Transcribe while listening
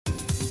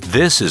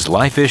This is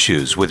Life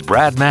Issues with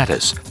Brad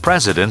Mattis,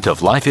 president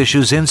of Life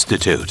Issues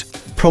Institute.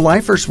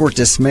 Pro-lifers were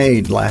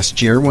dismayed last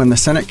year when the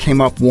Senate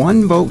came up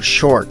one vote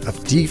short of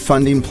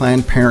defunding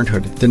Planned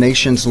Parenthood, the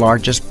nation's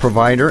largest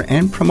provider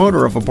and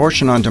promoter of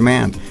abortion on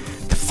demand.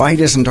 The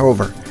fight isn't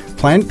over.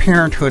 Planned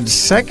Parenthood's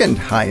second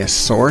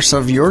highest source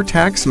of your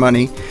tax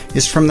money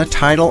is from the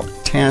Title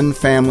X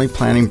Family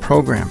Planning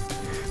Program.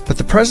 But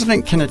the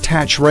president can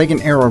attach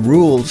Reagan-era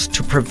rules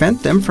to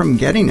prevent them from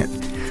getting it.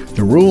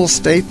 The rules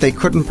state they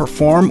couldn't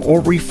perform or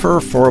refer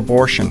for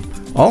abortion.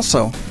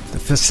 Also, the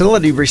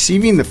facility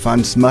receiving the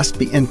funds must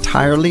be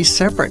entirely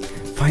separate,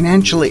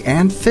 financially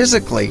and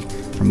physically,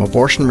 from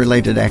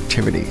abortion-related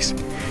activities.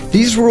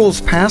 These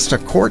rules passed a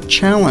court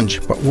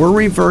challenge, but were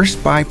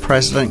reversed by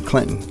President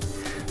Clinton.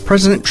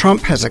 President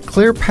Trump has a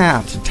clear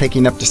path to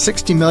taking up to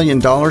 $60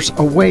 million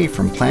away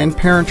from Planned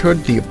Parenthood,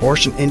 the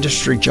abortion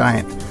industry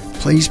giant.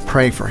 Please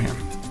pray for him.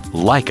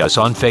 Like us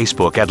on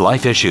Facebook at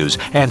Life Issues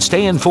and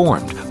stay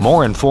informed,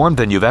 more informed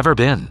than you've ever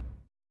been.